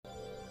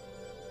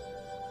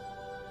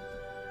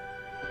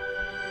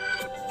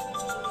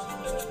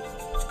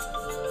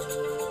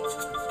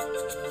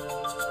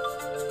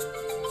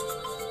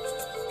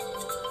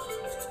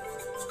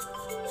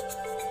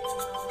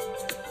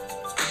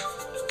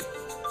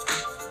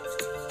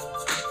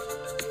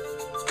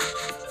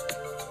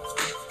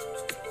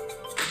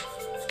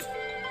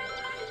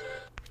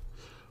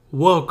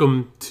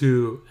Welcome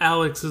to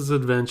Alex's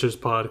Adventures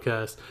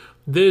Podcast.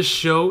 This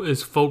show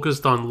is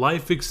focused on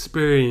life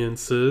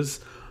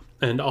experiences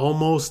and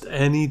almost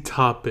any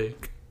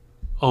topic.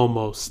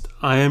 Almost.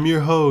 I am your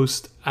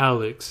host,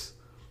 Alex.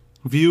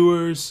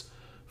 Viewers,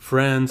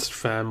 friends,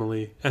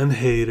 family, and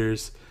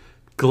haters,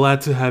 glad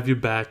to have you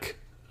back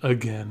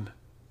again.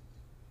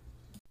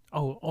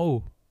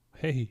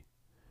 Hey,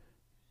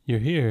 you're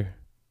here.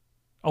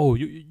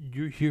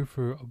 You're here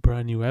for a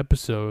brand new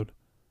episode,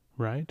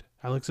 right?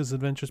 Alex's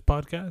Adventures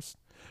Podcast?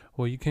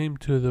 Well, you came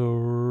to the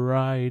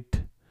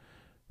right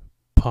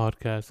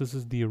podcast. This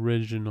is the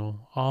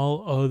original.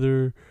 All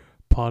other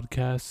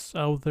podcasts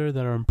out there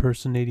that are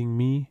impersonating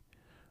me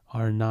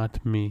are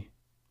not me.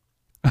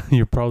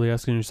 You're probably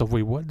asking yourself,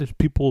 wait, what? There's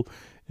people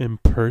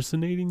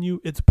impersonating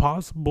you? It's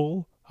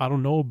possible. I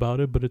don't know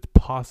about it, but it's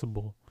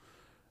possible.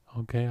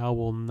 Okay, I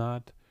will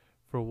not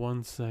for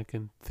 1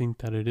 second think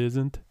that it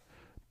isn't,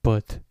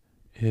 but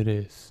it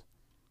is.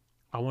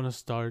 I want to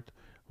start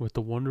with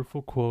the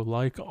wonderful quote,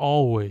 like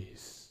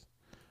always.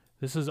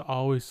 This is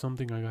always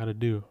something I gotta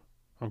do,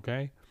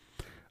 okay?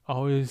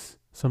 Always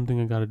something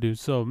I gotta do.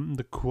 So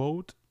the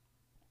quote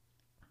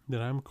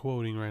that I'm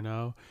quoting right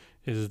now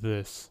is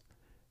this: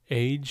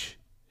 age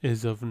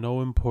is of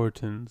no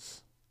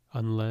importance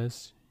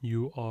unless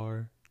you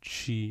are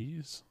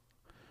cheese.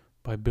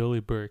 By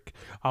Billy Burke.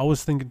 I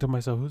was thinking to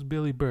myself, who's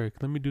Billy Burke?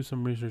 Let me do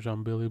some research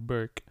on Billy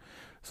Burke.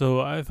 So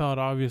I thought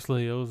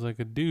obviously it was like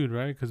a dude,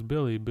 right? Because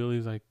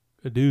Billy's like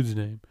a dude's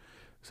name.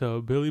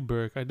 So Billy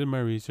Burke, I did my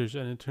research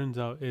and it turns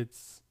out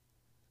it's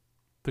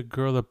the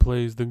girl that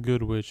plays the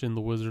Good Witch in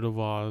The Wizard of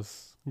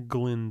Oz,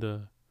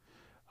 Glinda.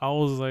 I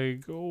was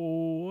like,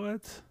 oh,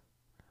 what?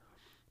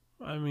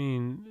 I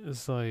mean,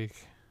 it's like,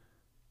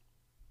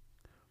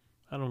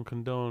 I don't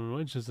condone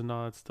witches and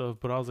all that stuff,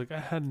 but I was like, I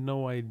had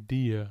no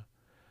idea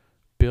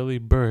Billy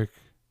Burke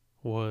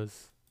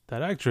was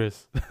that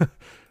actress.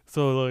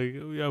 So like,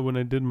 yeah, when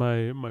I did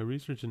my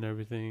research and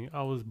everything,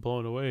 I was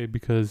blown away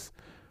because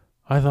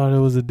I thought it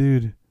was a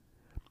dude.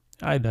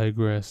 I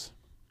digress.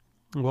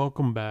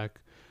 Welcome back.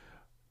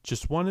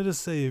 Just wanted to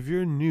say, if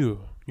you're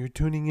new, you're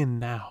tuning in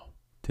now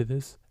to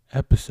this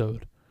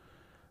episode,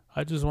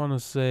 I just want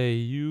to say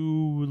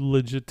you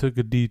legit took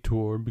a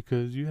detour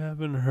because you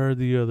haven't heard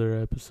the other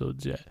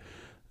episodes yet.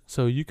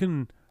 So you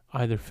can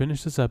either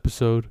finish this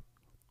episode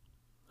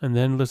and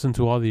then listen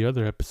to all the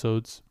other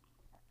episodes,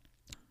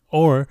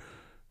 or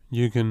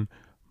you can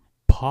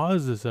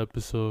pause this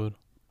episode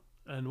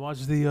and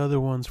watch the other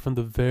ones from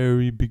the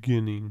very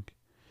beginning.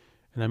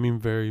 And I mean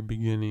very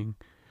beginning.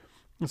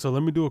 So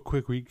let me do a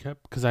quick recap,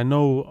 because I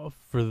know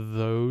for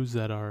those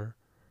that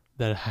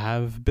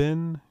have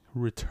been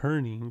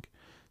returning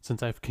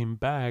since I've came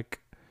back,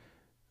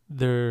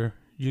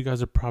 you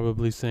guys are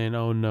probably saying,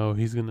 oh no,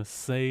 he's gonna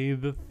say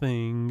the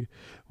thing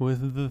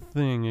with the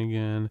thing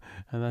again,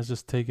 and that's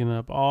just taking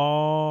up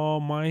all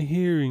my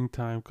hearing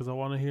time because I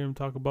want to hear him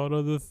talk about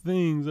other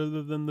things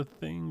other than the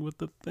thing with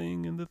the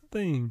thing and the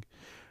thing.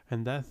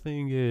 And that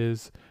thing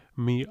is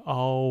me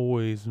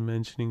always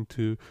mentioning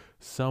to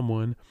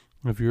someone,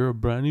 if you're a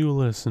brand new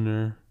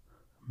listener,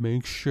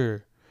 make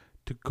sure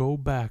to go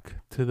back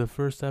to the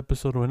first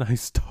episode when I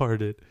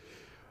started.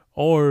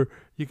 Or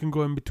you can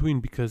go in between,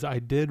 because I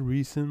did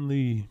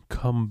recently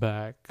come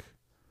back.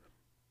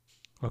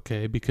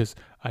 Okay, because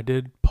I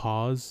did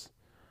pause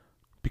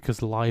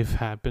because life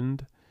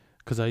happened.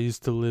 Because I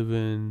used to live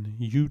in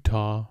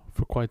Utah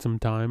for quite some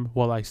time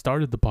while I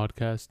started the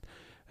podcast.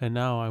 And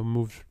now I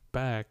moved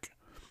back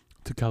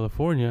to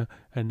California.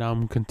 And now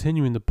I'm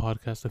continuing the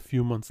podcast a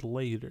few months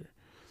later.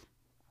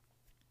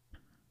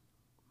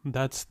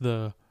 That's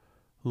the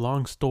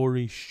long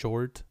story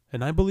short.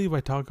 And I believe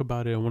I talk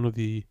about it in one of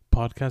the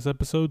podcast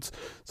episodes.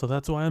 So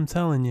that's why I'm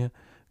telling you,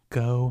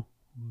 go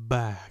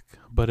back.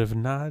 But if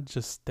not,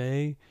 just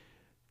stay,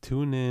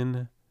 tune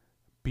in,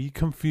 be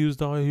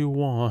confused all you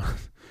want.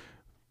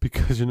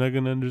 Because you're not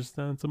going to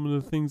understand some of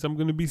the things I'm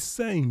going to be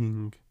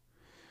saying.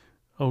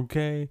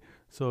 Okay?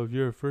 So if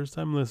you're a first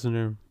time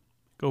listener,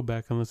 go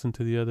back and listen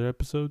to the other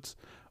episodes.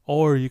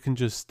 Or you can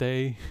just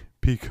stay,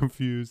 be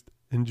confused,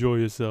 enjoy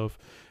yourself.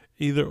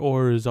 Either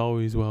or is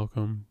always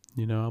welcome.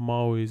 You know, I'm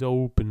always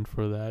open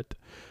for that.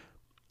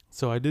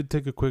 So I did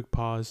take a quick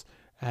pause,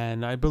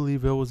 and I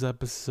believe it was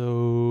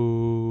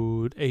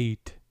episode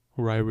 8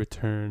 where I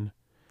return.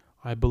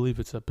 I believe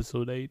it's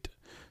episode 8.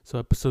 So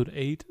episode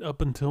 8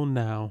 up until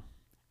now,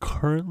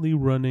 currently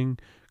running,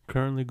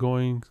 currently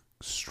going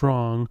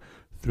strong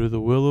through the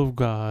will of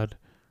God.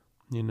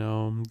 You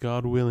know,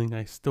 God willing,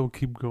 I still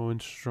keep going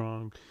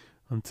strong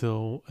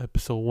until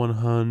episode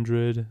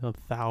 100,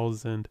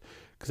 1,000.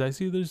 Because I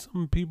see there's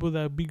some people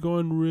that be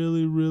going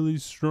really, really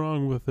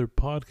strong with their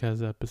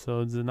podcast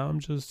episodes. And I'm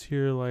just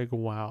here like,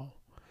 wow.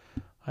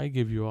 I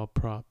give you all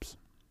props.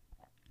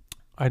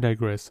 I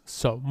digress.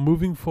 So,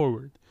 moving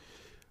forward.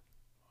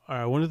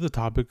 Alright, one of the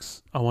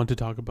topics I want to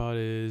talk about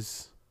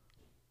is,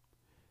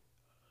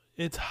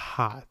 it's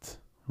hot,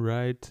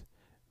 right?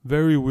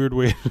 Very weird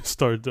way to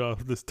start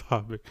off this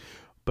topic.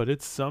 But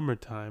it's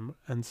summertime,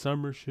 and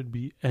summer should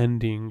be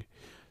ending.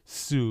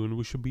 soon.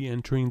 We should be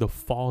entering the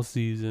fall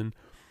season,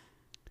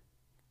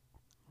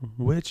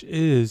 which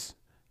is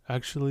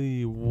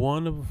actually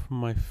one of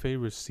my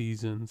favorite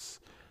seasons.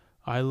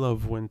 I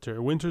love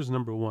winter. Winter's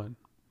number one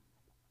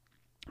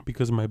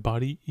because my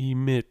body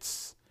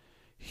emits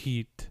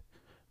heat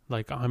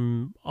like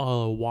I'm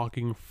a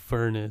walking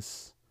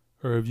furnace.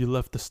 Or if you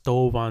left the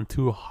stove on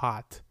too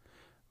hot,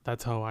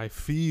 that's how I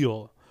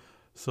feel.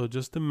 So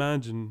just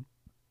imagine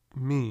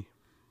me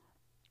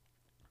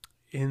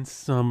in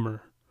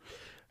summer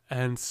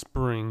and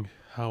spring,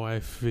 how I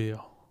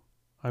feel.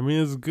 I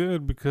mean, it's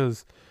good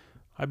because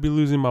I'd be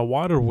losing my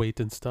water weight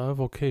and stuff.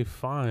 Okay,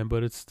 fine,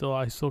 but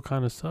I still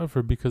kind of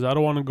suffer because I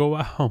don't want to go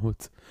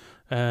out.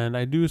 And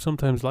I do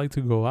sometimes like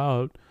to go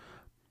out.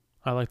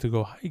 I like to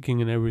go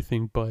hiking and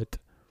everything, but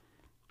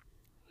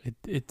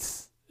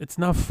it's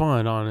not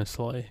fun,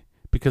 honestly,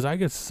 because I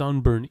get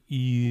sunburned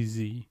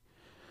easy.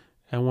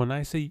 And when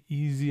I say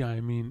easy,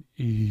 I mean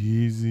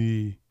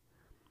easy.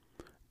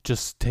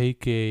 Just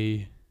take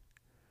a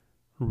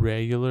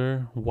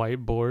regular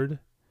whiteboard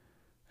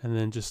and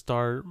then just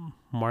start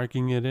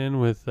marking it in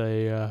with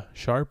a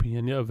Sharpie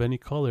and of any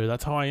color.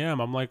 That's how I am.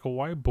 I'm like a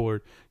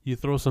whiteboard. You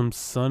throw some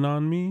sun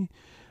on me,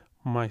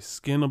 my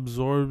skin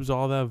absorbs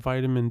all that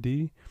vitamin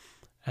D,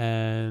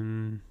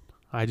 and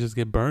I just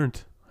get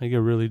burnt. I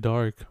get really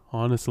dark,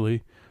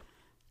 honestly.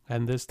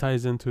 And this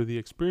ties into the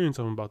experience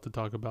I'm about to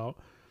talk about.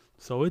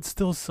 So it's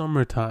still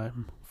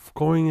summertime.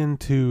 Going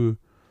into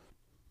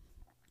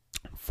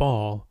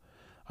fall,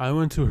 I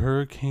went to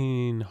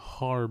Hurricane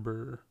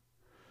Harbor.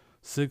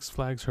 Six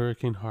Flags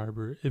Hurricane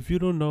Harbor. If you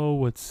don't know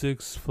what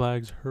Six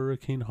Flags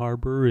Hurricane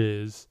Harbor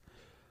is,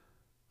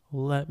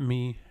 let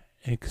me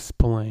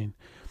explain.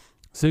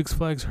 Six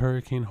Flags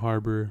Hurricane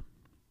Harbor,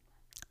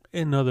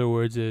 in other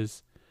words,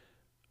 is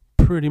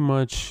pretty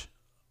much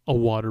a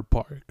water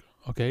park.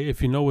 Okay,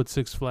 if you know what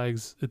Six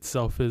Flags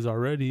itself is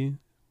already,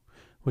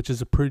 which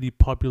is a pretty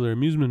popular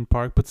amusement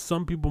park, but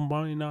some people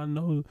might not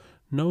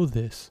know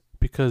this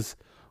because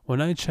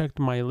when I checked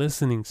my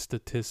listening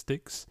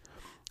statistics,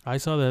 I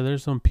saw that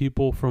there's some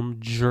people from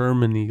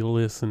Germany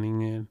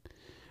listening in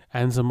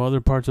and some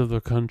other parts of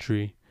the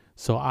country.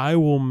 So I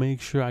will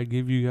make sure I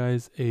give you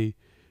guys a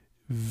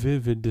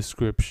vivid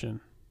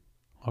description.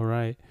 All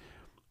right.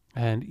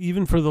 And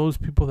even for those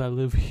people that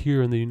live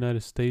here in the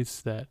United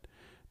States that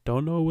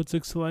don't know what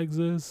Six Flags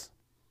is,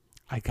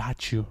 I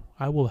got you.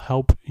 I will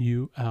help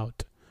you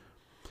out.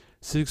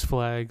 Six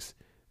Flags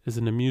is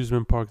an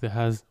amusement park that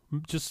has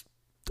just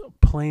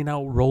plain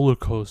out roller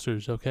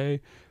coasters,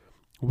 okay?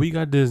 We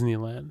got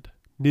Disneyland.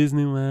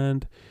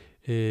 Disneyland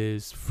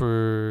is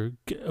for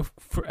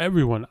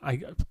everyone.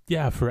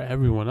 For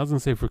everyone. I was gonna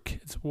say for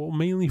kids. Well,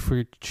 mainly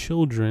for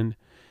children,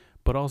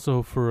 but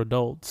also for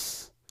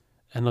adults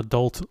and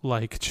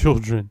adult-like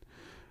children.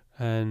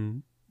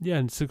 And yeah,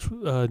 and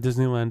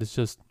Disneyland is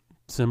just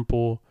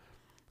simple.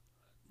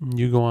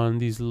 You go on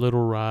these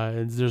little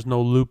rides. There's no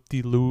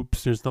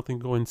loop-de-loops. There's nothing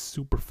going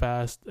super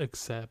fast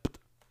except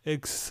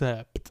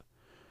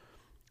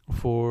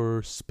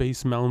for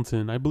Space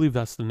Mountain. I believe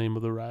that's the name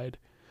of the ride.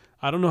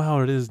 I don't know how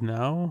it is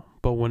now,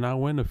 but when I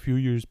went a few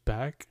years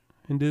back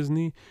in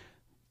Disney,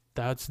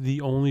 that's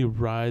the only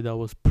ride that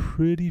was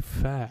pretty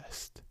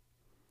fast.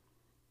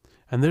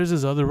 And there's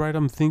this other ride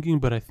I'm thinking,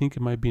 but I think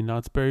it might be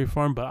Knott's Berry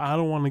Farm, but I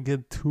don't want to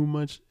get too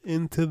much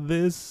into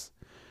this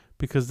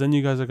because then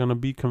you guys are going to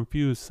be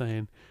confused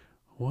saying,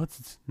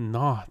 what's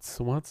Knott's?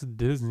 What's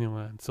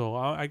Disneyland? So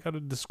I got to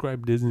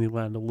describe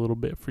Disneyland a little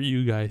bit for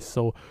you guys.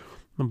 So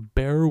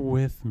bear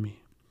with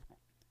me,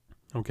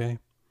 okay?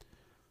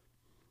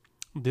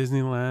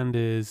 Disneyland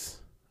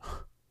is,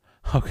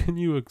 how can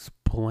you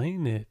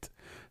explain it?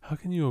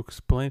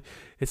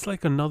 It's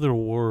like another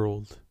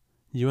world.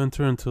 You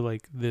enter into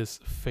like this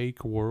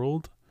fake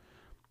world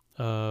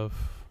of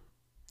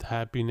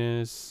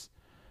happiness,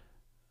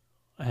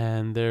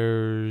 and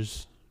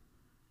there's,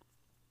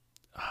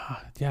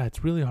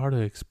 it's really hard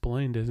to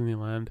explain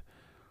Disneyland.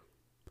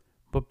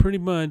 But pretty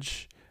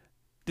much,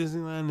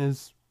 Disneyland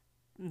is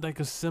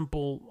like a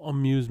simple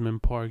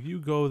amusement park. You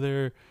go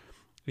there,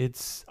 I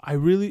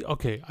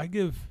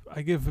give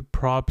it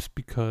props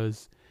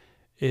because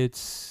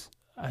it's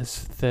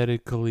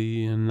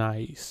aesthetically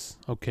nice.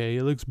 Okay,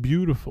 it looks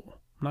beautiful.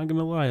 I'm not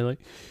gonna lie, like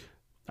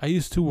I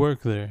used to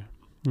work there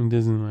in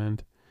Disneyland,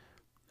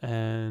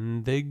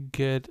 and they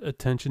get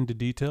attention to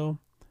detail.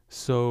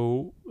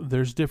 So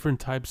there's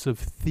different types of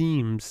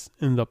themes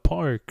in the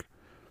park.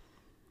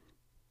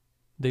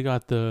 They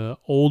got the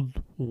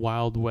old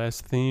Wild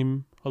West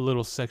theme, a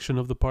little section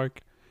of the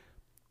park.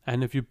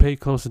 And if you pay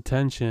close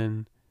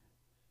attention,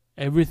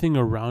 everything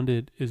around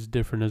it is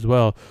different as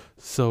well.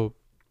 So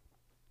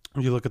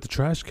you look at the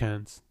trash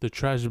cans, the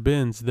trash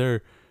bins,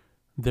 they're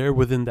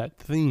within that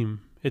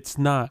theme. It's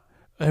not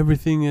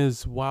everything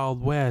is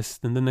Wild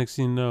West and the next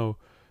thing you know,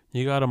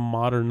 you got a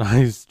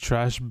modernized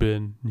trash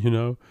bin,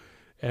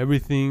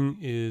 Everything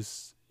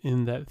is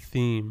in that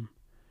theme.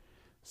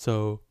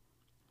 So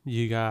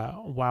you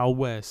got Wild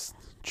West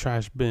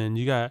trash bin.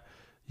 You got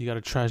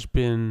a trash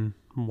bin,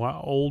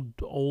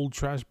 old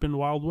trash bin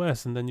Wild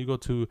West, and then you go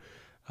to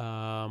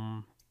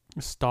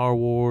Star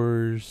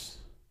Wars,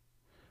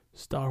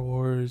 Star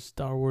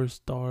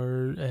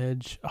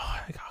Edge. Oh,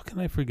 how can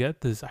I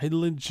forget this? I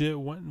legit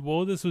went.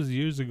 Well, this was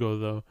years ago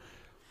though.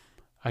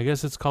 I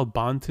guess it's called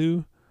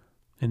Bantu,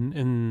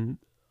 in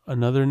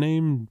another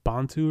name,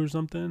 Bantu or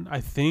something. I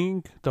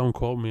think. Don't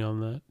quote me on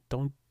that.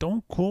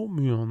 Don't quote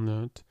me on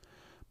that.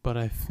 But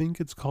I think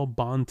it's called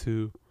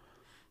Bantu.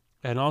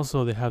 And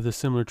also, they have the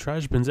similar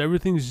trash bins.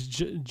 Everything's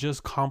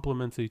just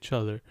complements each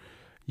other.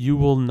 You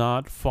will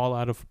not fall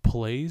out of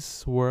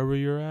place wherever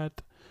you're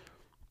at,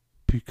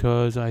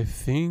 because I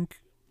think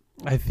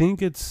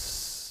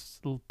it's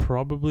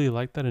probably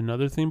like that in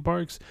other theme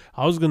parks.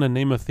 I was gonna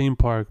name a theme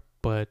park,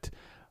 but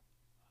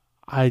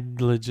I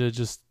legit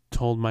just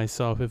told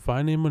myself, if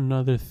I name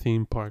another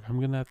theme park, I'm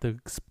gonna have to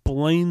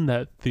explain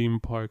that theme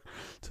park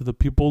to the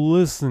people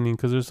listening,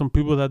 because there's some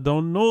people that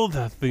don't know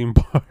that theme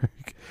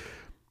park.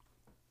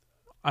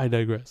 I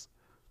digress.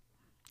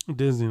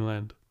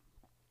 Disneyland.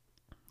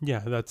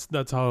 Yeah,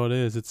 that's how it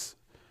is. It's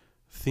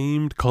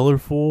themed,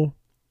 colorful.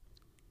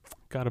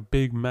 Got a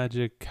big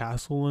magic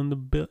castle in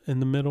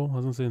the middle. I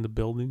was gonna say in the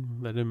building.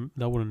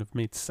 That wouldn't have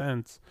made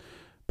sense.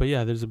 But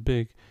yeah, there's a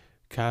big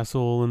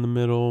castle in the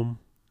middle.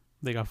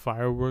 They got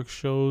fireworks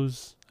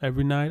shows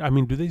every night. I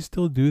mean, do they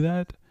still do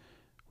that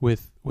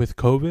with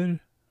COVID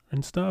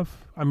and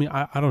stuff? I mean,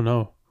 I don't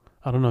know.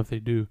 I don't know if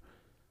they do.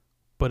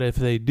 But if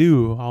they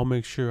do, I'll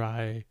make sure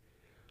I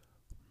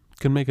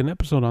can make an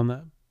episode on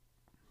that.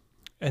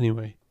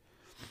 Anyway,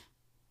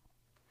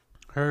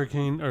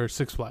 Hurricane or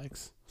Six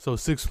Flags. So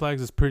Six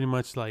Flags is pretty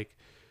much like,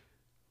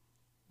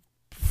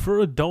 for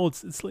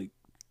adults, it's like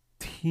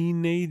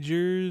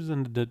teenagers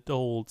and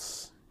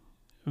adults,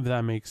 if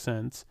that makes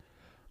sense.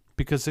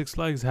 Because Six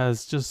Flags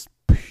has just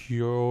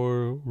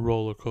pure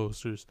roller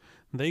coasters.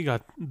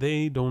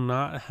 They do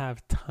not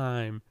have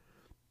time,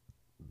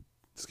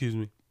 excuse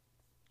me,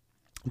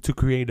 to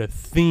create a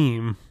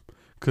theme,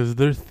 because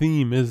their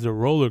theme is the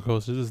roller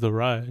coasters, is the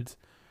rides.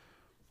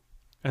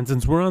 And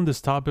since we're on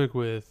this topic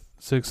with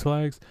Six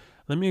Flags,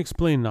 let me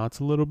explain Knott's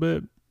a little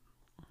bit,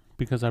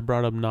 because I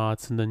brought up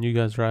Knott's and then you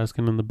guys are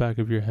asking in the back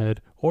of your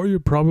head, or you're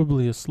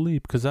probably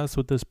asleep, because that's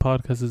what this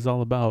podcast is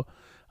all about.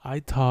 I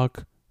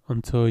talk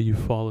until you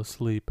fall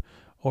asleep,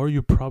 or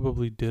you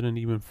probably didn't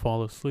even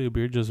fall asleep.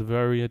 You're just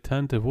very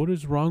attentive. What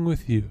is wrong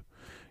with you?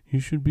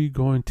 You should be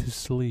going to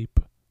sleep,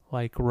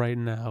 like right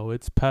now.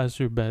 It's past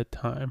your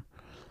bedtime,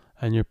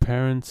 and your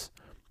parents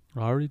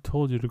already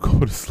told you to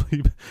go to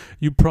sleep.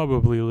 You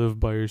probably live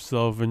by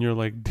yourself, and you're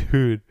like,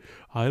 dude,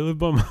 I live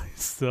by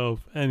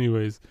myself.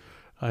 Anyways,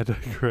 I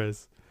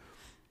digress.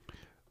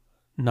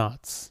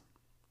 Knott's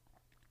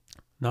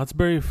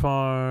Berry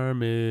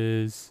Farm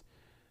is,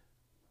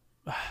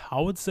 I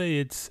would say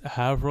it's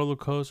half roller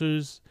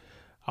coasters.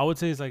 I would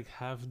say it's like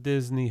half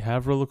Disney,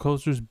 half roller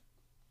coasters.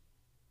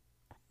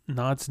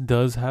 Knott's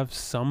does have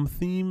some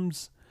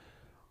themes,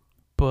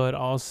 but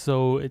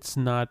also it's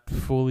not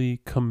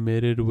fully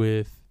committed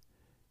with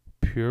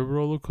pure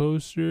roller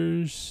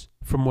coasters,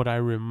 from what I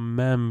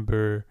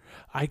remember.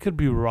 I could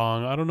be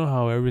wrong. I don't know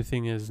how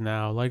everything is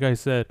now. Like I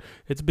said,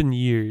 it's been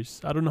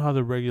years. I don't know how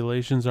the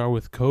regulations are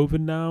with COVID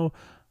now.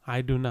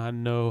 I do not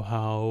know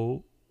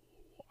how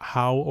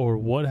or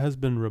what has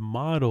been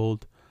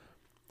remodeled,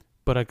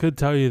 but I could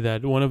tell you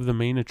that one of the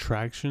main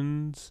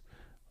attractions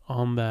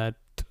on that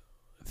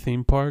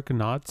theme park,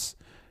 Knott's,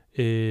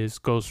 is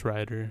Ghost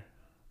Rider.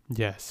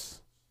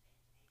 Yes,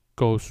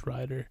 Ghost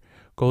Rider.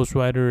 Ghost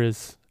Rider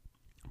is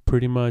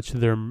pretty much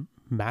their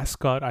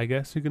mascot, I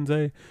guess you can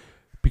say,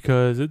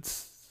 because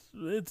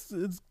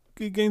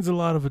it gains a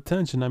lot of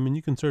attention. I mean,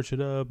 you can search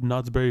it up,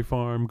 Knott's Berry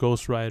Farm,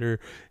 Ghost Rider.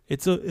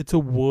 It's a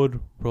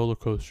wood roller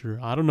coaster.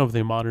 I don't know if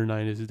they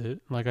modernized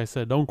it. Like I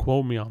said, don't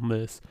quote me on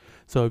this.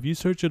 So if you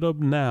search it up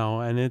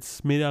now and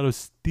it's made out of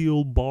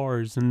steel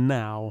bars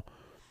now,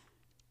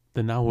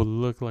 then I would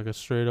look like a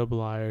straight up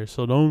liar.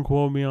 So don't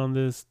quote me on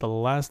this. The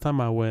last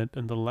time I went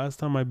and the last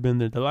time I've been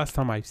there, the last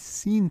time I've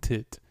seen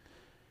it,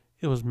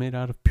 it was made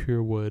out of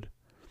pure wood.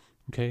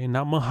 Okay,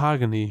 not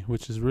mahogany,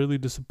 which is really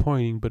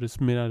disappointing, but it's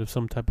made out of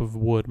some type of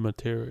wood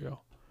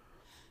material.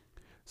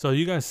 So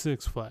you got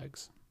Six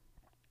Flags.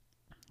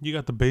 You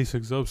got the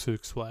basics of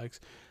Six Flags.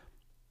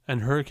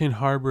 And Hurricane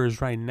Harbor is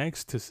right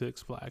next to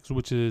Six Flags,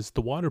 which is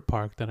the water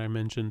park that I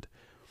mentioned.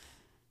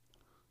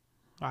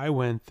 I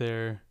went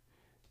there.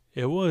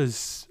 It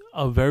was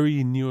a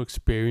very new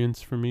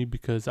experience for me,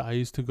 because I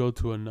used to go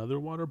to another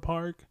water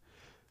park,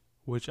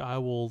 which I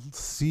will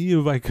see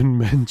if I can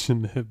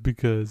mention it,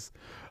 because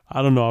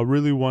I don't know, I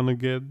really want to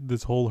get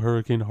this whole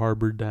Hurricane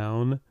Harbor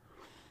down.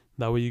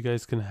 That way you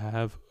guys can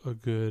have a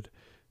good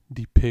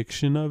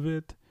depiction of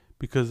it,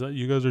 because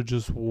you guys are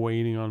just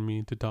waiting on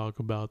me to talk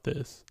about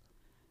this.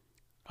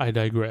 I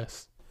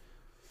digress.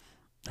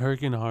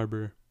 Hurricane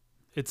Harbor.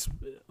 It's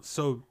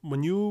so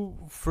when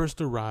you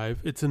first arrive,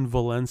 it's in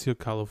Valencia,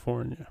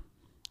 California.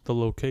 The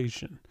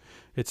location.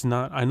 It's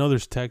not, I know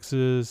there's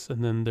Texas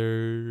and then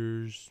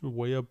there's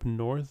way up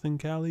north in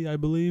Cali, I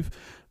believe,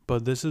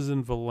 but this is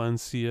in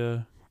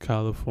Valencia,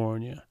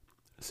 California.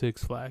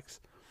 Six Flags.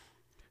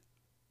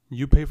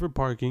 You pay for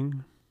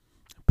parking,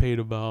 paid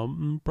about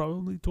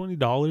probably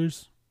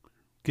 $20,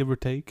 give or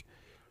take.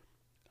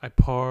 I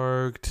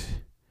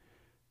parked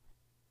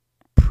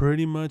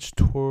pretty much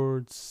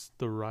towards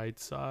the right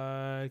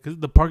side because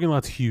the parking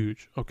lot's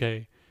huge,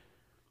 okay?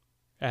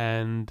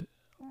 And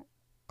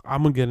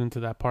I'm going to get into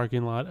that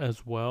parking lot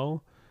as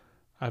well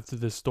after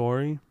this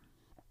story.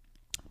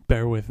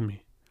 Bear with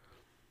me.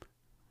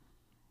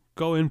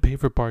 Go in, pay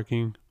for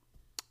parking,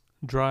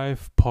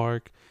 drive,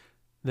 park,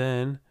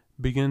 then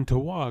begin to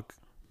walk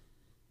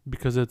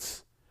because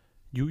it's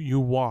you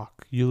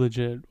walk, you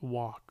legit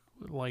walk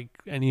like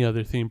any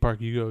other theme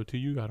park you go to.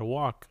 You gotta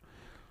walk.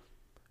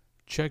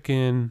 Check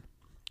in.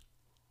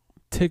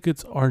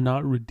 Tickets are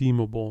not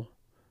redeemable,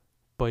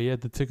 but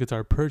yet the tickets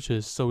are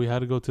purchased, so we had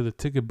to go to the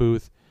ticket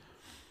booth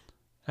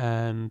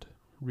and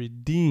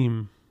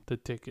redeem the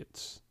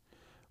tickets.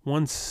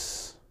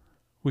 Once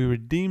we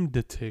redeemed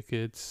the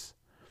tickets,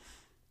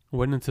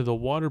 went into the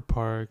water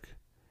park,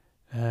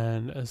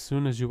 and as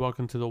soon as you walk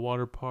into the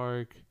water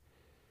park,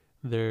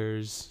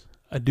 there's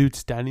a dude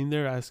standing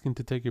there asking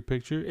to take your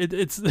picture.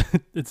 It's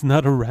it's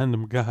not a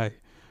random guy,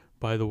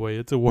 by the way.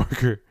 It's a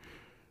worker.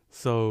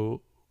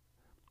 So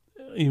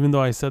even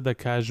though I said that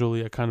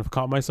casually, I kind of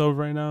caught myself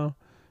right now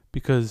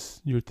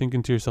because you're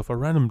thinking to yourself, a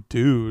random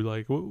dude,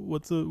 like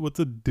what's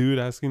a dude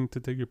asking to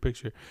take your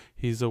picture?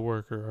 He's a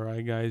worker, all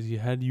right, guys. He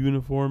had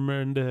uniform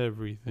and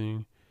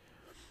everything.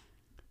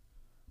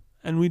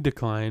 And we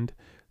declined.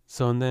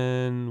 So and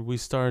then we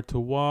start to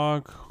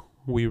walk.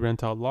 We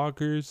rent out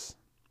lockers,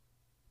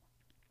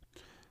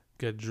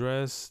 get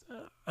dressed,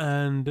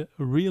 and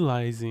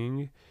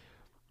realizing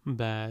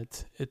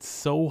that it's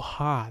so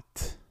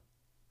hot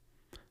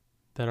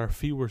that our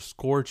feet were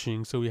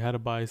scorching, so we had to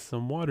buy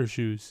some water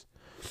shoes.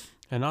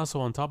 And also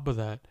on top of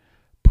that,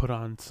 put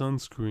on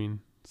sunscreen.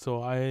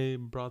 So I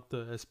brought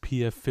the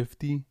SPF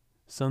 50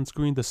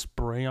 sunscreen, the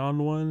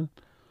spray-on one.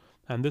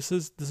 And this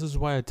is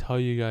why I tell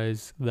you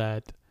guys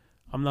that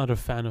I'm not a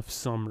fan of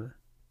summer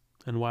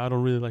and why I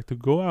don't really like to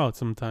go out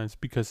sometimes,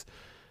 because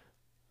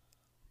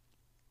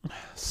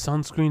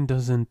sunscreen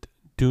doesn't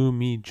do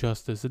me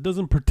justice. It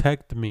doesn't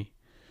protect me.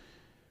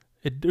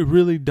 It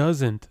really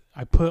doesn't.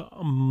 I put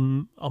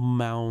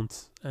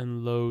amounts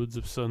and loads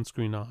of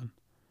sunscreen on,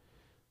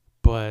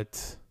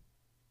 but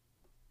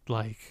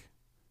like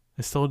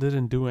it still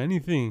didn't do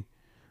anything.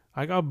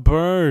 I got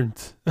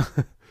burnt.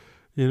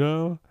 You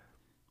know?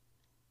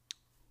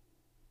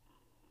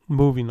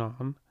 Moving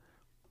on.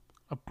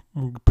 I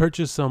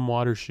purchased some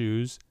water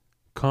shoes,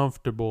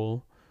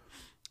 comfortable,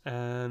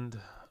 and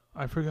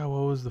I forgot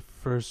what was the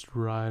first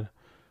ride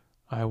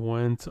I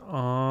went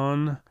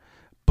on,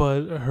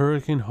 but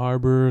Hurricane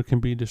Harbor can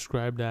be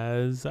described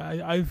as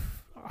I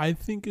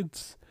think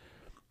it's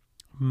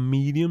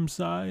medium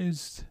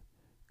sized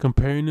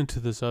comparing it to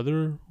this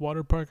other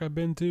water park I've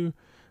been to.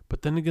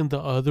 But then again, the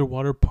other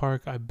water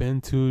park I've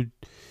been to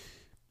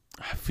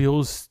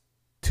feels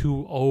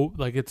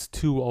it's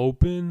too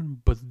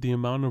open, but the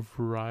amount of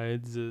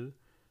rides is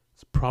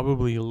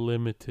probably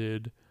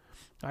limited.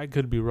 I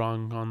could be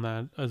wrong on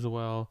that as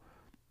well.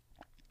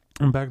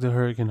 And back to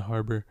Hurricane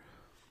Harbor.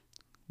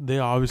 They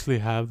obviously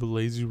have the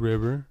lazy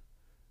river,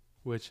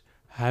 which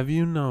I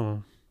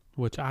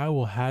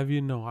will have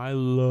you know, I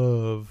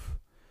love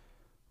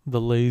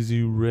the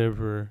lazy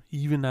river,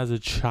 even as a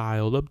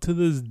child, up to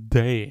this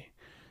day,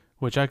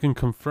 which I can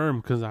confirm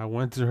because I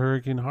went to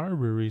Hurricane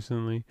Harbor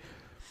recently.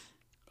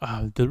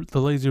 The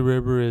lazy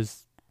river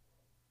it's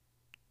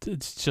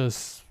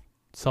just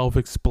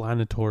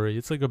self-explanatory.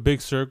 It's like a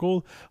big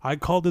circle. I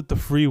called it the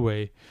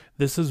freeway.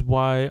 This is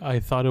why I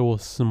thought it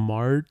was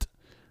smart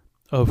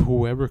of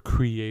whoever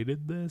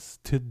created this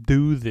to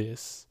do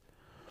this,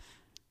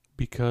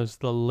 because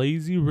the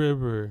lazy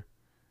river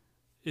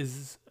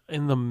is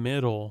in the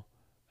middle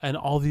and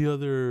all the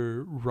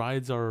other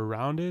rides are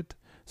around it.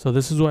 So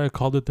this is why I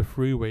called it the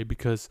freeway,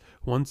 because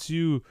once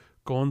you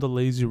go on the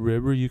lazy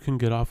river, you can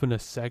get off in a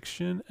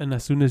section, and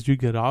as soon as you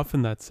get off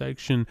in that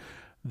section,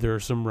 there are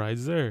some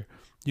rides there.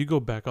 You go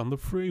back on the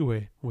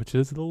freeway, which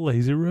is the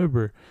lazy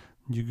river.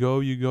 You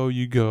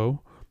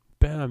go.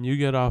 Bam, you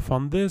get off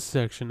on this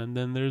section, and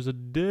then there's a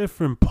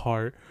different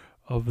part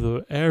of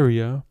the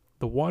area,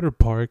 the water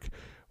park,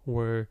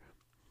 where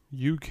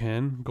you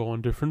can go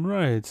on different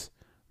rides.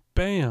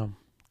 Bam,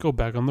 go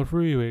back on the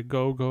freeway.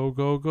 Go.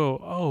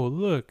 Oh,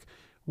 look,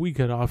 we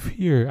get off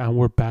here, and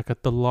we're back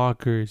at the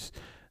lockers.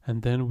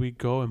 And then we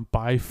go and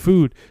buy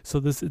food. So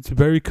it's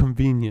very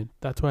convenient.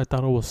 That's why I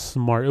thought it was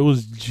smart. It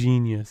was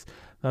genius.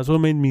 That's what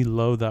made me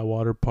love that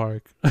water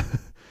park.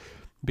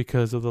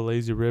 Because of the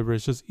lazy river.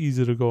 It's just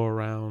easy to go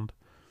around.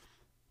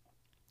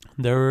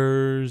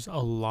 There's a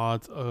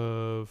lot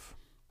of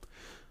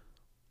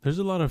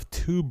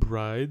tube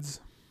rides.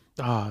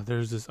 I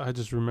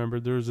just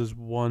remembered there's this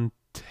one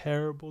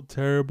terrible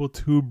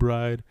tube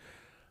ride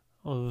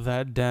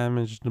that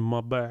damaged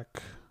my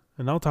back.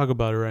 And I'll talk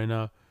about it right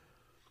now.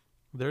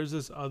 There's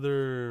this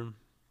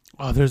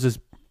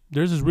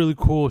really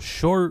cool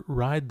short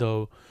ride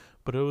though,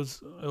 but it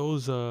was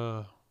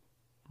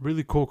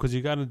really cool because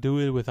you got to do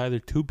it with either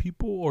 2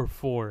 people or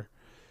 4.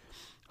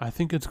 I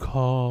think it's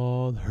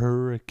called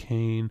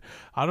Hurricane.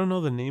 I don't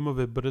know the name of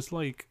it, but it's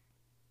like,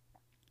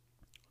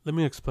 let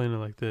me explain it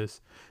like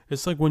this.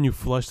 It's like when you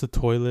flush the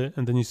toilet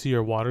and then you see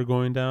your water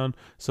going down.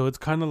 So it's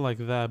kind of like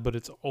that, but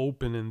it's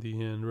open in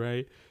the end,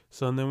 right?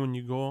 So and then when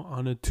you go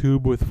on a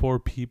tube with four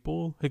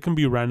people, it can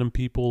be random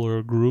people or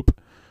a group.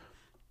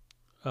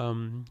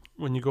 When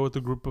you go with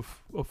a group of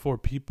four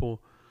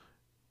people,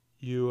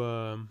 you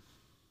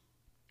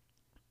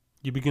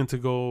you begin to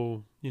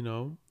go,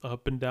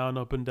 up and down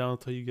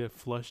until you get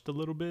flushed a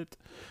little bit.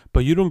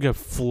 But you don't get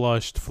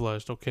flushed,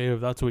 okay, if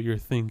that's what you're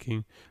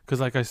thinking. Because,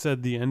 like I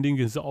said, the ending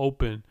is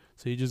open.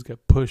 So you just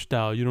get pushed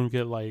out. You don't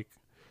get, like,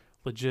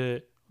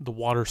 legit, the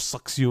water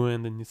sucks you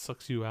in and it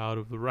sucks you out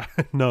of the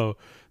ride. No.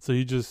 So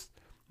it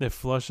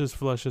flushes.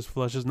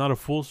 Not a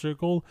full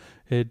circle.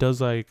 It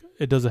does a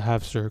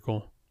half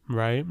circle,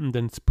 right? And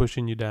then it's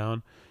pushing you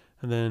down.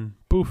 And then,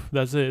 poof,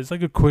 that's it. It's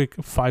like a quick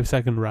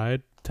 5-second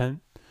ride.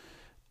 10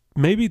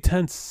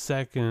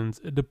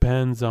 seconds. It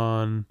depends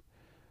on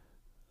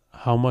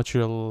how much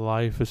your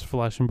life is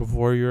flashing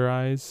before your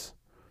eyes.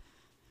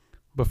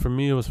 But for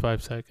me, it was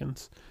 5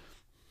 seconds.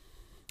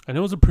 And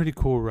it was a pretty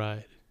cool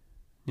ride,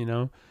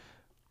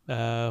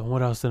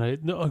 What else did I...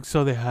 No,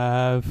 so they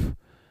have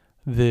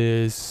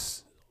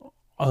this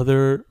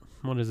other...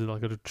 What is it,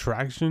 like an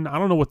attraction? I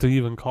don't know what to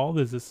even call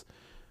this. It's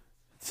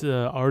an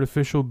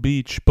artificial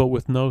beach, but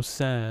with no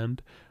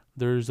sand.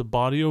 There's a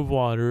body of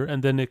water,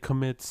 and then it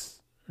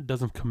creates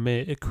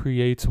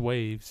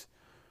waves.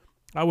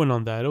 I went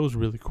on that. It was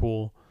really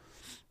cool.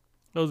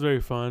 It was very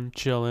fun,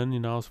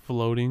 chilling. I was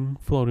floating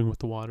with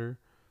the water.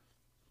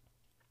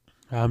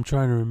 I'm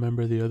trying to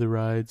remember the other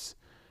rides.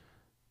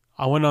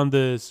 I went on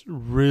this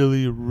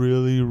really,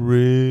 really,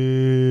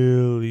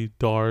 really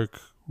dark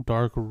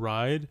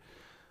ride.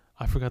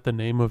 I forgot the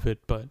name of it,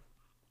 but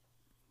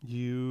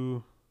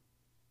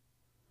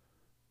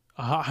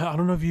I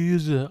don't know if you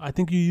used it. I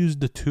think you used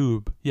the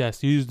tube.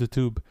 Yes, you used the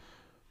tube.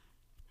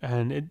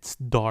 And it's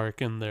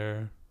dark in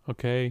there,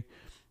 okay?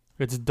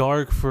 It's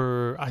dark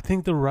for, I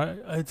think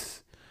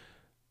it's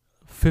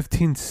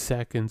 15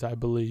 seconds, I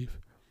believe.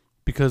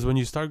 Because when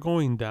you start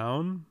going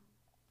down,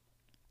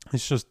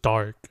 it's just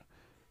dark.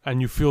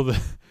 And you feel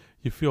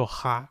you feel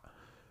hot.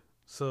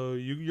 So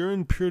you're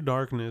in pure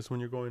darkness when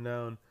you're going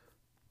down.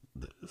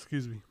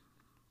 Excuse me.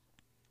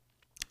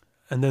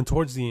 And then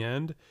towards the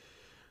end,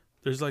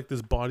 there's like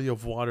this body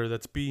of water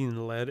that's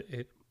being let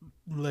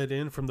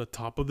in from the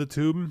top of the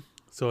tube.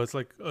 So it's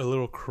like a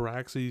little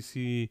crack, so you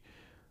see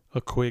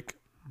a quick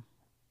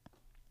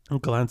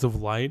glance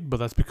of light, but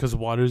that's because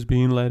water's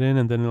being let in,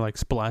 and then it like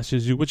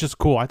splashes you, which is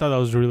cool. I thought that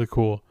was really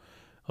cool.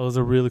 That was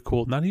a really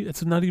cool.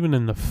 It's not even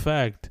an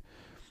effect.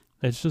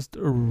 It's just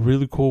a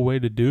really cool way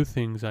to do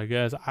things, I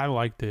guess. I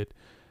liked it.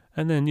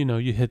 And then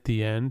you hit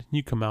the end,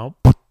 you come out.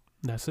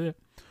 That's it.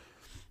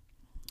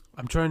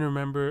 I'm trying to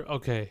remember.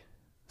 Okay,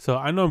 so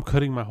I know I'm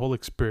cutting my whole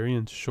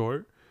experience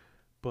short,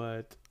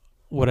 but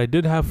what I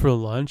did have for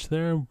lunch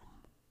there,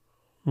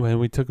 when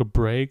we took a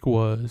break,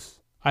 was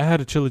I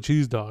had a chili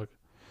cheese dog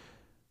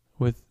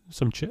with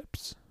some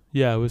chips.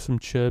 Yeah, with some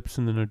chips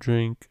and then a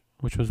drink,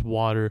 which was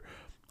water.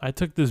 I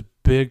took this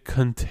big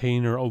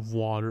container of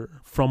water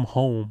from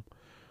home.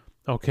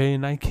 Okay,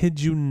 and I kid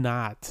you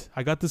not.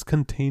 I got this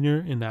container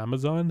in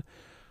Amazon,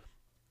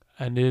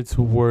 and it's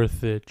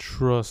worth it.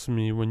 Trust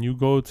me. When you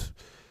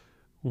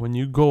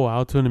go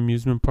out to an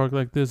amusement park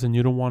like this and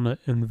you don't want to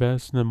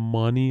invest the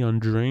money on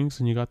drinks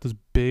and you got this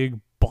big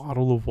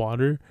bottle of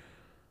water,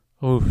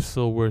 oh,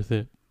 so worth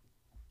it.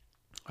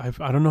 I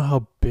don't know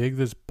how big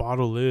this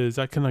bottle is.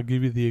 I cannot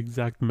give you the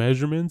exact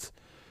measurements,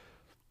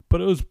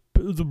 but it was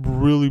a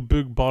really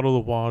big bottle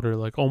of water,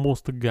 like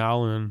almost a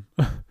gallon.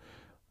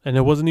 And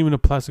it wasn't even a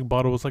plastic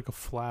bottle. It was like a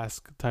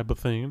flask type of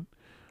thing.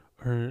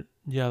 Or,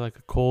 yeah, like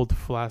a cold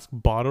flask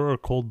bottle or a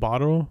cold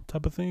bottle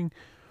type of thing.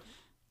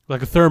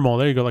 Like a thermal.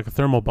 There you go, like a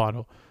thermal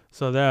bottle.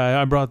 So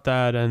I brought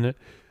that, and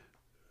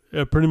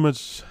it pretty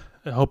much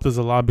helped us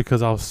a lot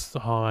because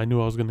I knew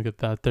I was going to get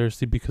that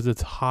thirsty because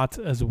it's hot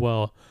as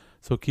well.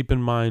 So keep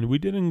in mind, we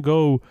didn't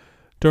go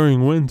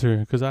during winter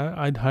because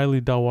I'd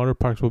highly doubt water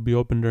parks will be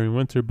open during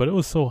winter, but it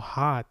was so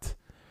hot.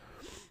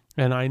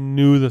 And I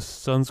knew the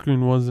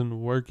sunscreen wasn't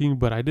working,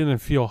 but I didn't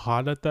feel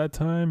hot at that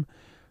time.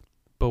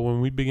 But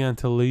when we began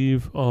to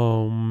leave,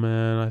 oh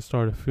man, I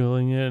started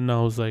feeling it, and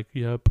I was like,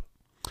 yep,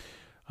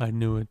 I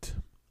knew it.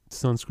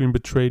 Sunscreen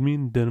betrayed me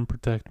and didn't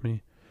protect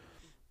me.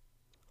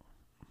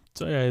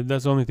 So yeah,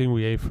 that's the only thing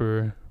we ate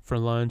for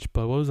lunch.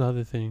 But what was the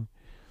other thing?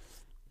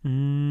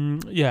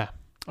 Yeah.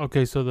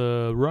 Okay, so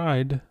the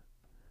ride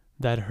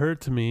that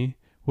hurt me,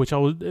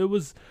 it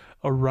was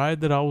a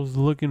ride that I was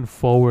looking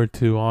forward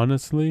to,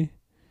 honestly.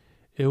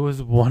 It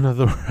was one of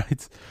the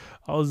rides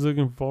I was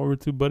looking forward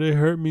to, but it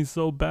hurt me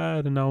so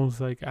bad, and I was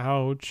like,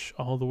 ouch,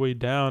 all the way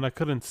down. I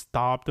couldn't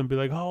stop and be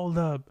like, hold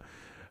up.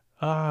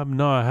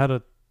 No, I had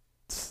to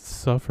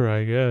suffer,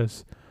 I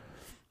guess.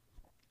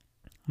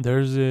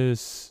 There's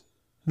this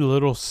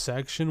little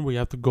section where you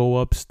have to go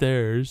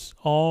upstairs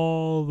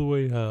all the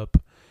way up,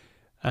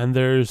 and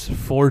there's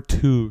 4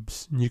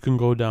 tubes you can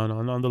go down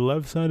on. On the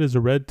left side is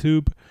a red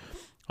tube.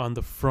 On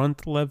the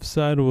front left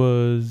side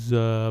was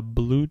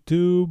blue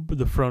tube.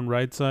 The front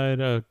right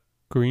side, a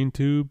green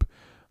tube.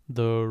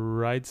 The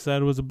right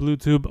side was a blue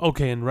tube.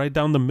 Okay, and right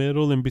down the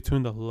middle, in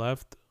between the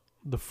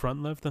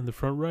front left and the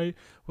front right,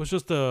 was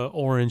just a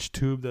orange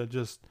tube that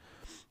just,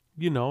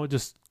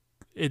 just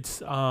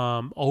it's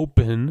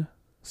open,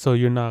 so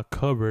you're not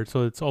covered.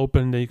 So it's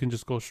open, then you can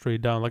just go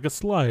straight down like a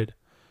slide,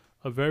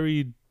 a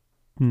very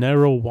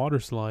narrow water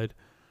slide.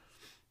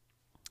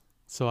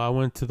 So I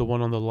went to the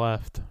one on the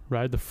left,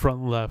 right, the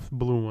front left,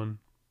 blue one,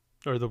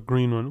 or the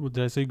green one.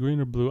 Did I say green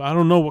or blue? I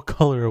don't know what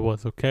color it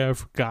was. Okay, I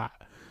forgot.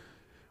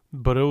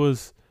 But it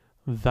was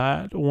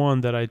that one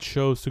that I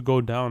chose to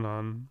go down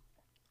on.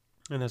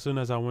 And as soon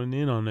as I went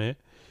in on it,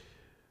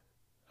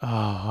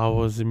 I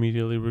was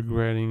immediately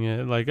regretting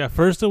it. Like, at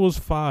first it was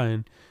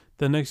fine.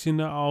 The next thing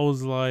I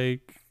was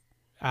like,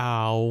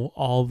 ow,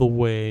 all the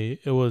way.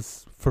 It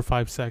was for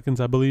 5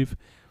 seconds, I believe.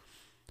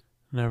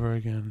 Never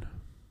again.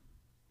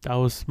 That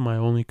was my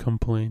only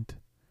complaint.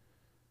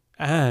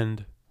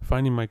 And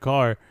finding my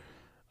car.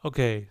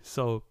 Okay,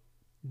 so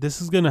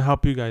this is going to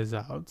help you guys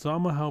out. So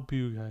I'm going to help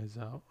you guys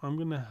out. I'm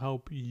going to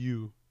help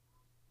you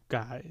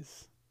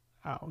guys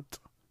out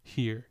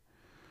here.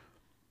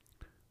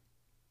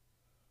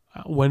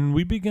 When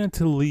we began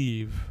to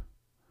leave,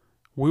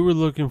 we were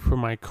looking for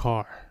my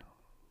car.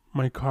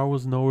 My car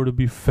was nowhere to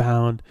be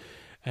found.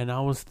 And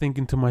I was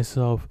thinking to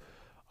myself,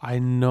 I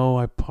know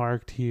I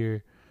parked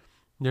here.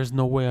 There's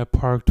no way I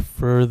parked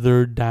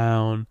further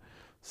down.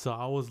 So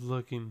I was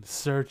looking,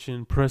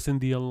 searching, pressing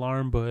the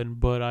alarm button,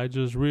 but I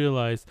just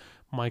realized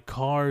my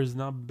car is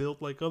not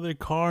built like other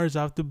cars.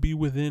 I have to be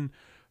within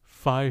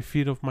 5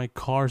 feet of my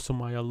car so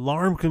my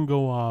alarm can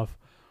go off.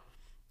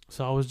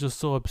 So I was just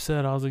so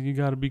upset. I was like, you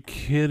gotta be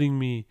kidding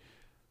me.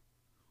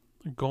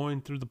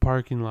 Going through the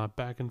parking lot,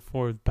 back and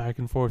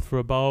forth for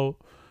about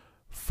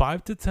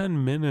 5 to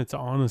 10 minutes,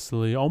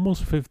 honestly.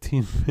 Almost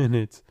 15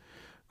 minutes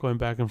going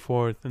back and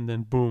forth. And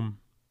then boom,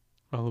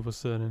 all of a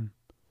sudden,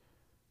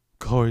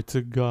 glory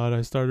to God,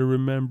 I started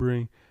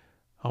remembering.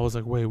 I was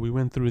like, wait, we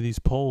went through these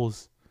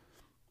poles.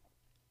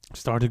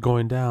 Started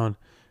going down.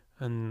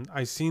 And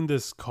I seen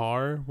this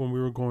car when we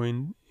were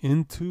going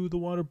into the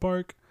water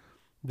park.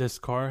 This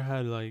car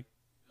had like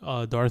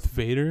Darth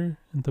Vader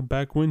in the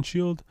back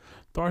windshield.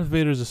 Darth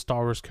Vader is a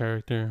Star Wars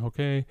character,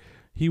 okay?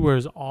 He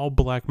wears all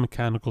black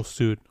mechanical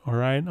suit, all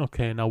right?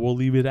 Okay, now we'll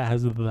leave it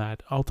as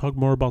that. I'll talk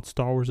more about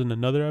Star Wars in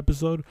another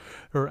episode.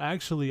 Or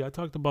actually, I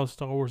talked about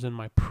Star Wars in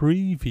my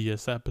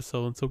previous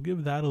episode, so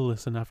give that a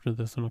listen after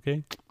this one,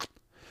 okay?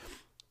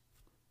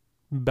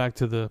 Back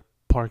to the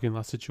parking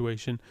lot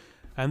situation.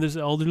 And this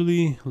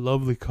elderly,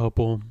 lovely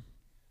couple,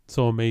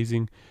 so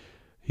amazing.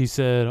 He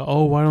said,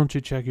 oh, why don't you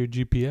check your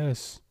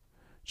GPS?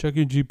 Check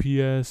your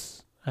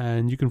GPS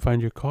and you can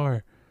find your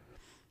car.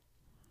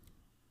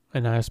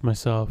 And I asked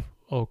myself,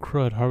 oh,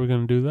 crud, how are we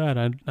going to do that?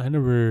 I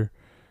never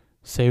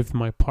saved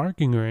my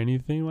parking or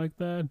anything like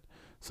that.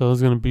 So it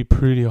was going to be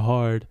pretty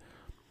hard.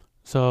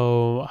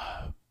 So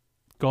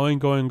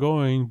going,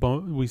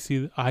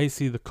 I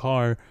see the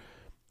car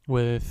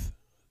with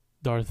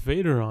Darth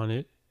Vader on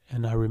it.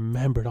 And I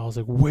remembered, I was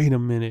like, wait a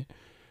minute.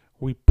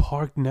 We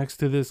parked next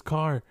to this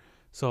car.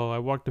 So I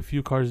walked a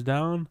few cars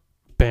down,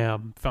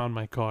 bam, found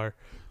my car.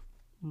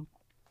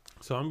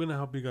 So I'm going to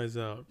help you guys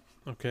out,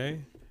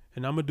 okay?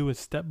 And I'm going to do it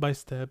step by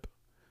step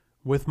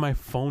with my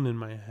phone in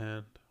my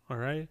hand, all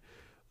right?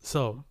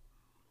 So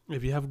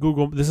if you have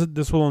Google,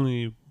 this will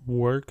only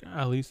work,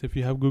 at least if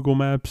you have Google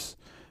Maps.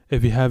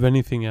 If you have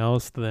anything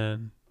else,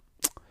 then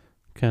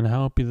can't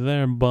help you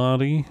there,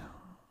 buddy.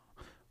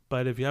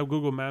 But if you have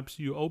Google Maps,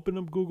 you open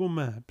up Google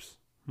Maps,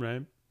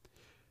 right?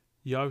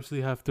 You obviously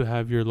have to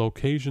have your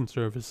location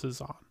services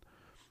on.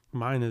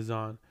 Mine is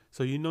on.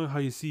 So you know how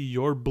you see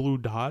your blue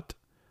dot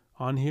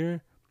on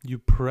here? You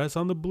press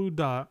on the blue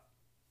dot,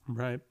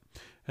 right?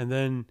 And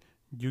then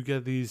you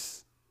get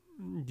these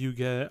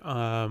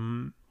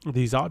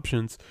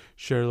options: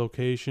 share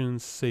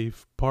locations,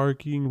 safe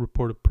parking,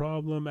 report a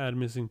problem, add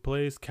missing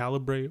place,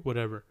 calibrate,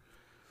 whatever.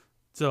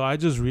 So I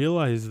just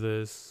realized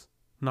this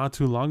not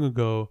too long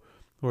ago,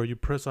 where you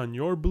press on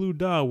your blue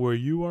dot where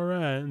you are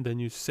at, and then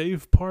you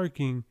save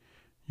parking.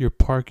 Your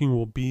parking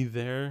will be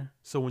there.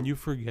 So when you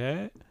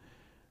forget,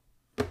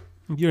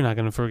 you're not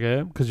going to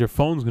forget because your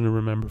phone's going to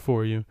remember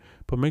for you.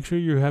 But make sure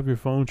you have your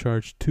phone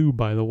charged too,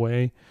 by the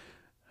way.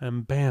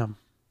 And bam.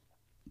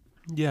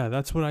 Yeah,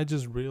 that's what I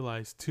just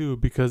realized too.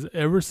 Because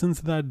ever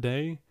since that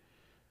day,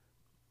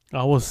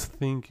 I was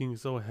thinking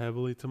so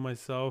heavily to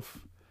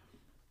myself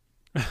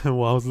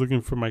while I was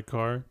looking for my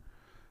car.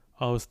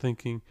 I was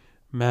thinking,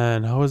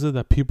 man, how is it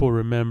that people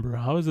remember?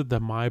 How is it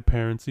that my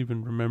parents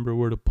even remember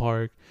where to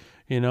park?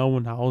 You know,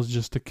 when I was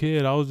just a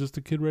kid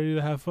ready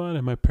to have fun,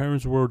 and my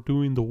parents were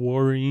doing the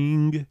worry,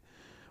 ing,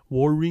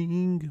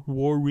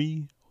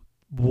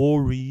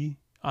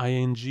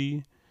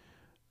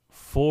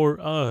 for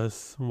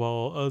us,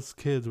 while us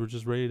kids were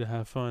just ready to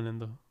have fun,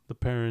 and the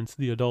parents,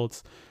 the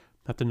adults,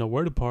 have to know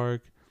where to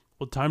park,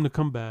 what time to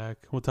come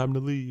back, what time to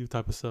leave,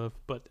 type of stuff.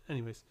 But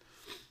anyways,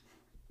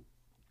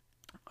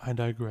 I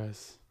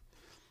digress.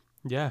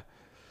 Yeah.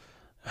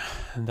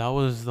 And that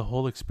was the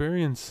whole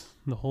experience.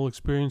 The whole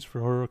experience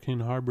for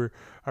Hurricane Harbor.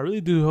 I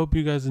really do hope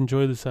you guys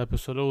enjoyed this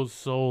episode. It was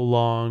so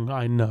long.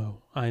 I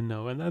know.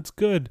 And that's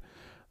good.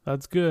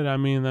 That's good. I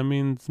mean, that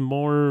means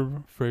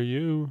more for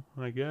you,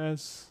 I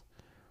guess.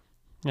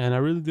 And I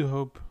really do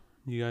hope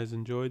you guys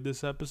enjoyed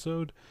this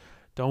episode.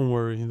 Don't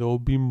worry, there'll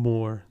be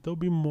more. There'll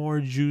be more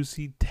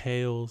juicy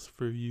tales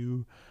for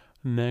you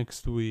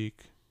next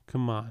week.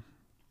 Come on.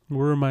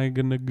 Where am I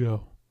gonna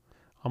go?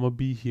 I'm gonna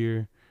be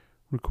here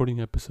recording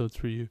episodes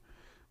for you.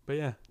 But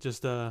yeah,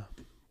 just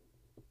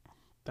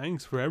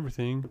thanks for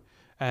everything.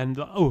 And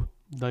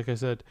like I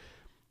said,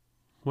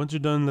 once you're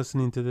done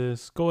listening to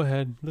this, go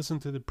ahead, listen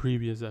to the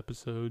previous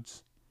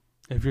episodes.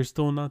 If you're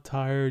still not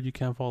tired, you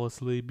can't fall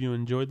asleep, you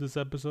enjoyed this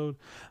episode,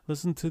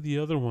 listen to the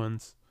other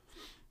ones.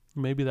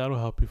 Maybe that'll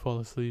help you fall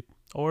asleep.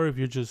 Or if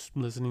you're just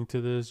listening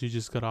to this, you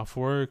just got off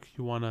work,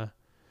 you want to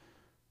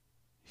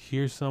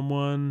hear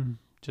someone,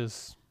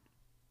 just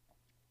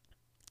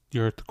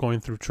you're going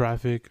through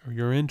traffic or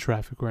you're in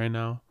traffic right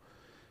now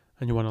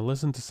and you want to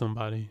listen to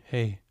somebody,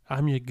 hey,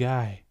 I'm your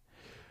guy.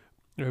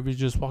 Or if you're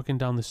just walking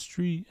down the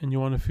street and you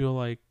want to feel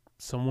like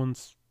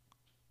someone's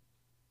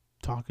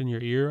talking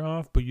your ear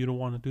off, but you don't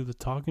want to do the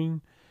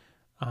talking,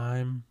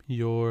 I'm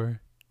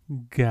your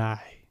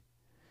guy.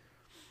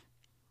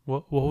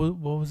 What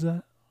was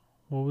that?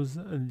 What was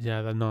that?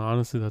 Yeah, no,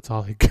 honestly, that's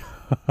all I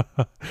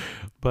got.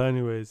 But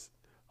anyways,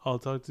 I'll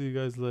talk to you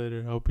guys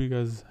later. I hope you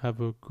guys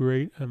have a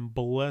great and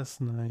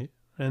blessed night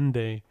and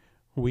day,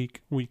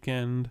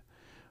 weekend.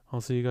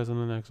 I'll see you guys on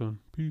the next one.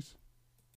 Peace.